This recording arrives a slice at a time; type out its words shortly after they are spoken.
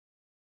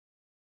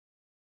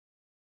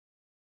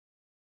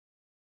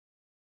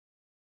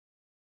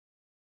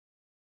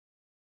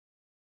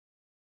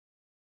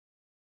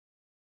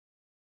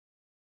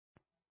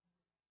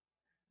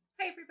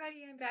Hi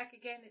everybody, I'm back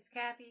again. It's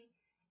Kathy,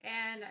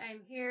 and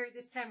I'm here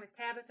this time with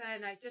Tabitha,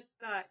 and I just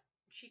thought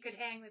she could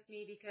hang with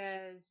me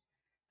because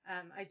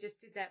I just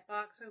did that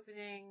box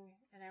opening,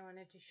 and I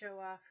wanted to show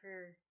off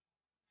her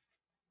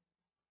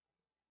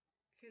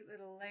cute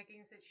little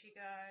leggings that she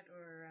got,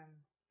 or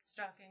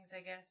stockings,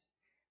 I guess,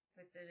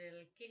 with the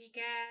little kitty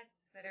cats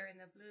that are in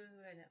the blue,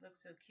 and it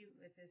looks so cute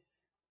with this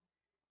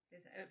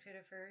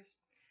outfit of hers.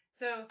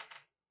 So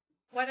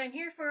what I'm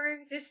here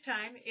for this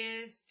time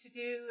is to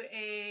do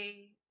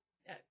a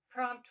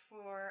prompt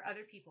for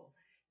other people.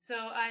 So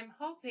I'm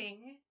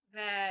hoping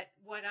that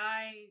what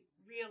I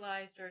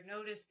realized or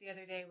noticed the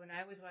other day when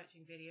I was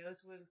watching videos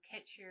will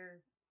catch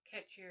your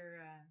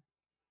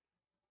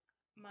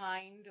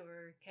mind,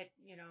 or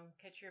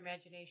catch your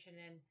imagination,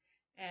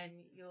 and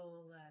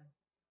you'll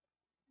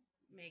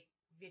make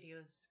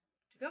videos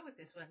to go with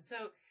this one.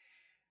 So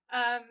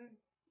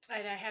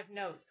and I have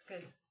notes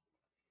because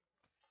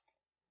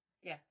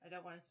yeah, I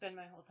don't want to spend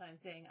my whole time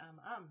saying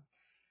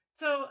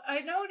So I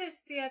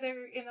noticed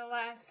in the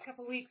last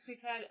couple weeks,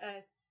 we've had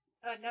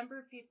a number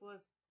of people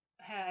have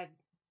had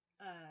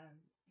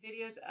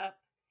videos up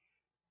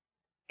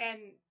and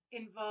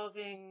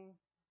involving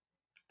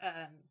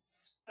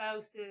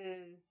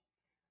spouses,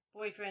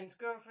 boyfriends,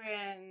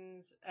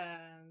 girlfriends,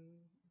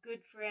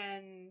 good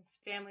friends,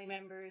 family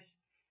members,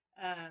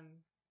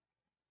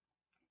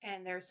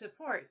 and their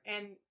support.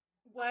 And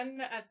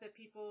one of the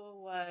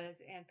people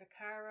was Ann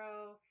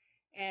Picaro,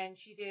 and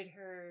she did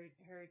her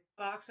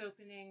box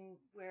opening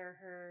where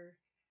her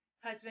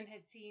husband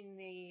had seen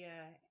the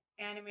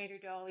animator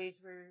dollies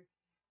were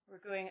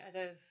going out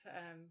of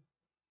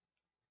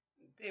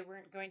they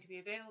weren't going to be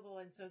available,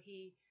 and so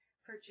he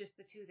purchased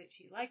the two that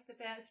she liked the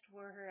best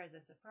for her as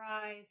a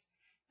surprise.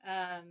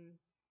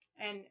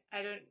 And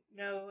I don't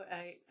know,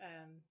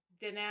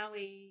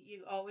 Denali,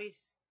 you always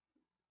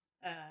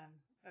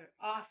or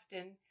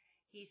often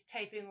he's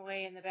typing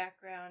away in the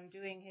background,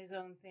 doing his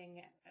own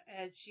thing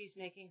as she's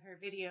making her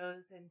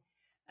videos. And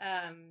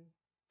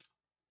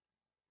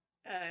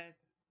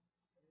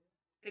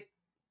the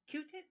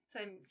Q-Tits,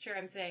 I'm sure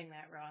I'm saying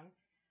that wrong.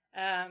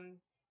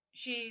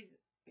 She's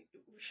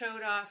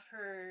showed off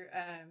her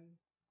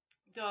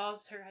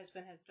dolls. Her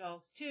husband has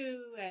dolls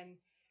too,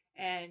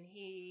 and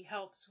he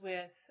helps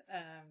with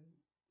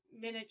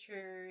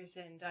miniatures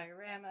and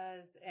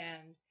dioramas,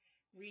 and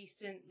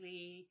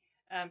recently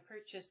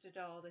purchased a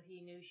doll that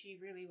he knew she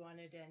really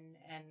wanted and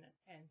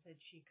said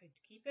she could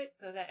keep it.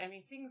 So that, I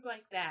mean, things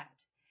like that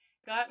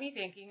got me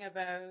thinking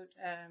about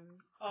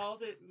all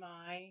that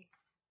my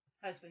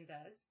husband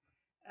does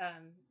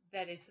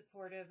that is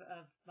supportive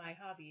of my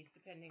hobbies,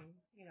 depending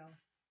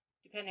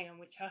on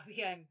which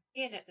hobby I'm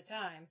in at the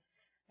time.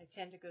 I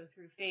tend to go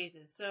through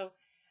phases. So,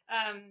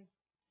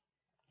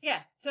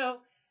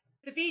 so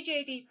the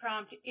BJD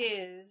prompt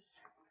is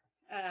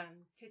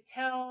to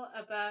tell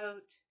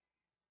about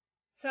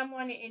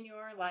someone in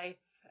your life,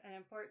 an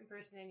important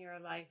person in your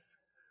life,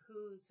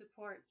 who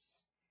supports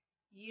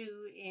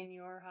you in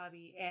your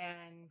hobby,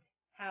 and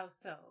how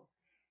so.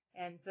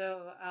 And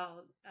so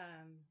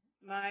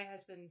my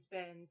husband's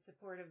been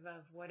supportive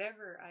of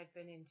whatever I've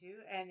been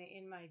into, and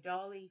in my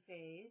dolly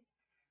phase,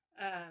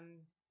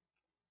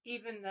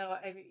 even though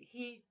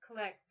he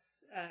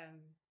collects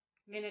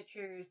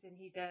miniatures, and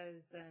he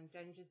does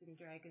Dungeons and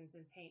Dragons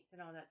and paints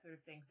and all that sort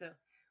of thing. So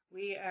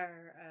we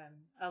are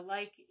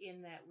alike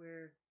in that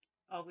we're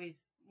always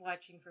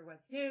watching for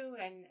what's new,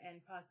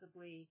 and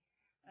possibly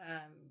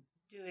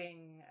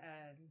doing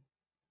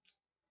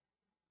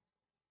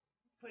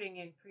putting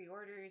in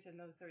pre-orders and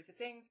those sorts of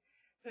things.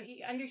 So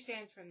he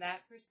understands from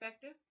that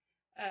perspective,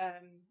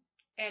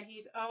 and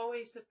he's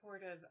always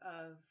supportive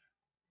of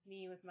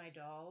me with my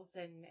dolls,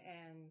 and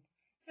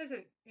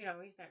doesn't,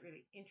 he's not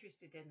really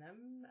interested in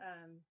them.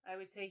 I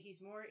would say he's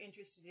more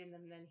interested in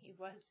them than he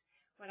was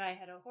when I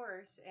had a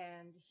horse,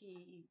 and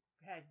he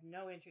had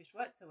no interest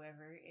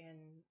whatsoever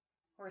in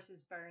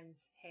horses, barns,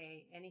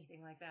 hay,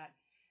 anything like that.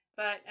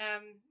 But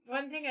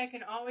one thing I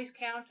can always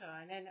count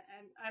on, and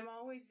I'm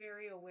always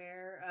very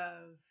aware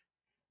of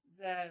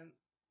the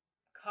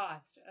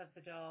cost of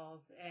the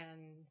dolls,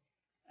 and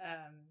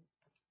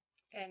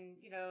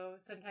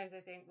sometimes I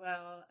think,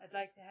 well, I'd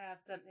like to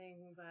have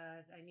something,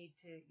 but I need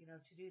to,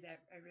 to do that,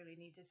 I really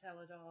need to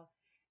sell a doll.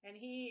 And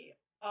he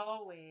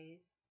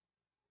always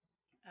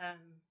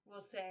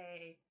will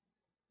say,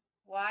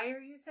 why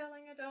are you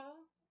selling a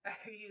doll?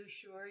 Are you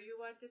sure you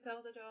want to sell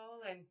the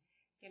doll? And,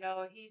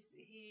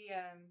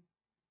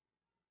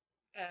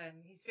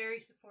 he's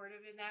very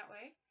supportive in that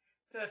way.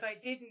 So if I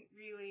didn't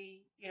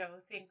really,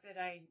 think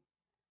that I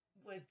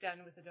was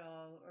done with the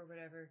doll or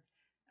whatever,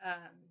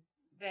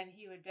 then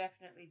he would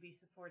definitely be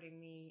supporting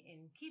me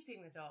in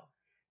keeping the doll.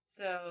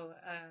 So,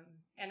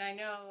 and I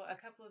know a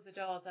couple of the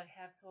dolls I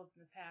have sold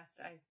in the past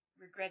I've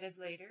regretted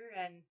later,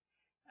 and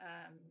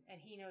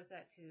he knows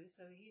that too.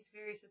 So he's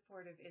very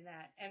supportive in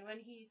that. And when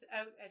he's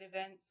out at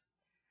events,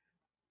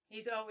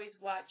 he's always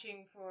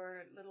watching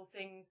for little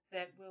things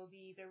that will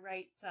be the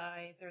right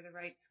size or the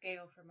right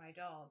scale for my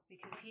dolls,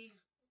 because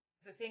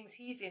the things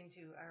he's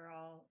into are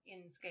all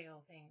in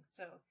scale things.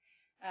 So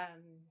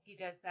He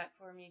does that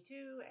for me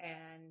too,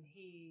 and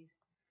he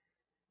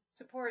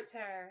supports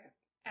our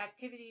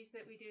activities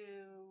that we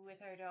do with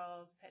our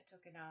dolls, Pet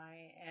Took and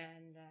I,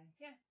 and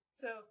yeah,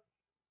 so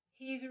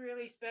he's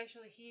really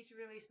special. He's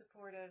really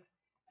supportive.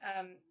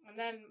 And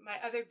then my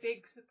other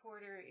big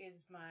supporter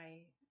is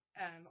my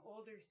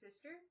older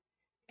sister,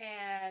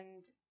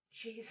 and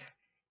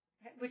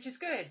which is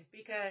good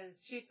because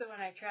she's the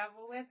one I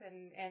travel with,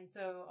 and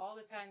so all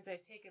the times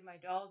I've taken my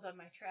dolls on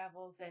my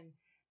travels and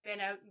been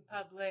out in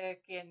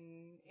public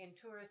in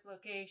tourist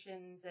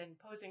locations and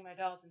posing my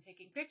dolls and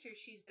taking pictures,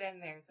 she's been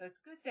there. So it's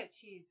good that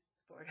she's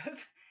supportive,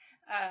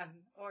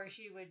 or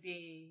she would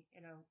be,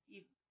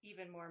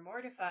 even more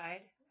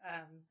mortified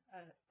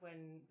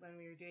when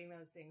we were doing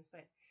those things.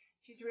 But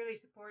she's really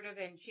supportive,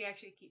 and she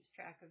actually keeps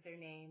track of their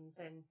names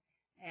and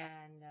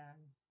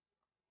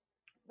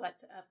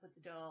what's up with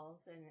the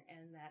dolls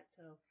and that.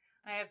 So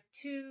I have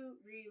two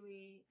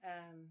really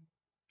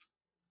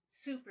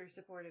super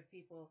supportive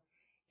people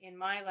in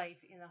my life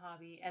in the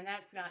hobby, and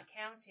that's not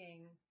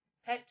counting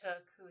Pet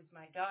Took, who is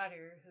my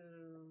daughter,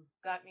 who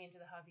got me into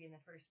the hobby in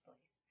the first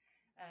place.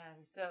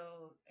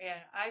 So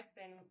yeah, I've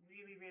been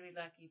really, really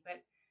lucky.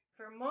 But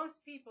for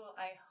most people,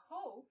 I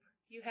hope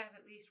you have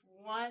at least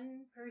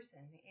one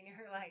person in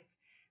your life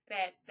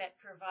that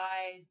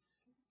provides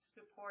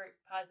support,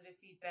 positive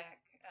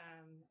feedback,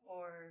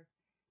 or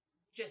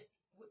just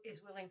is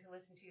willing to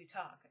listen to you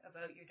talk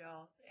about your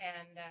dolls.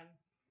 And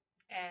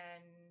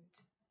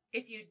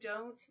if you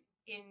don't,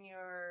 in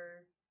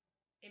your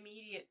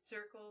immediate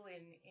circle,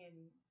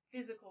 in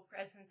physical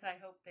presence, I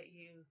hope that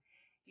you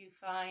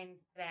find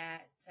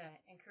that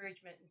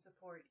encouragement and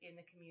support in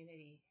the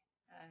community.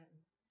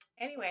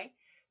 Anyway,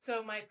 so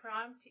my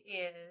prompt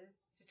is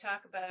to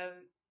talk about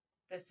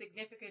the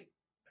significant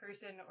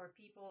person or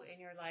people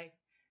in your life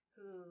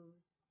who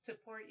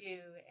support you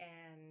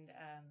and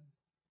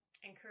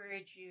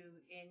encourage you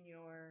in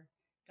your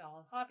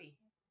doll hobby.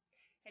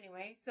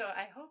 Anyway, so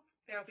I hope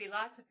there'll be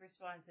lots of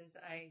responses.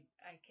 I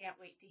can't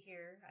wait to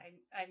hear.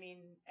 I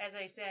mean, as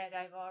I said,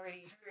 I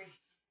already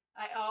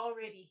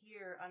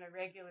hear on a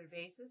regular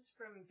basis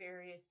from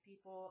various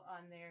people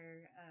on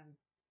their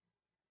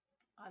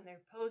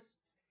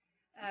posts,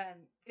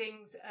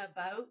 things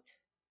about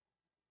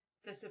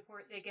the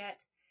support they get.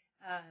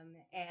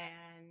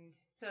 And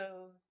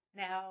so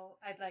now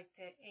I'd like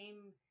to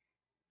aim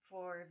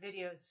for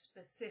videos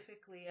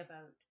specifically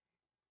about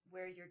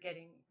where you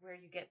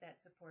get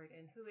that support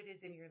and who it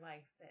is in your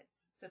life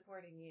that's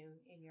supporting you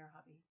in your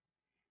hobby.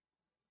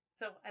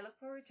 So I look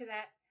forward to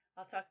that.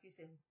 I'll talk to you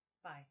soon.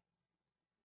 Bye.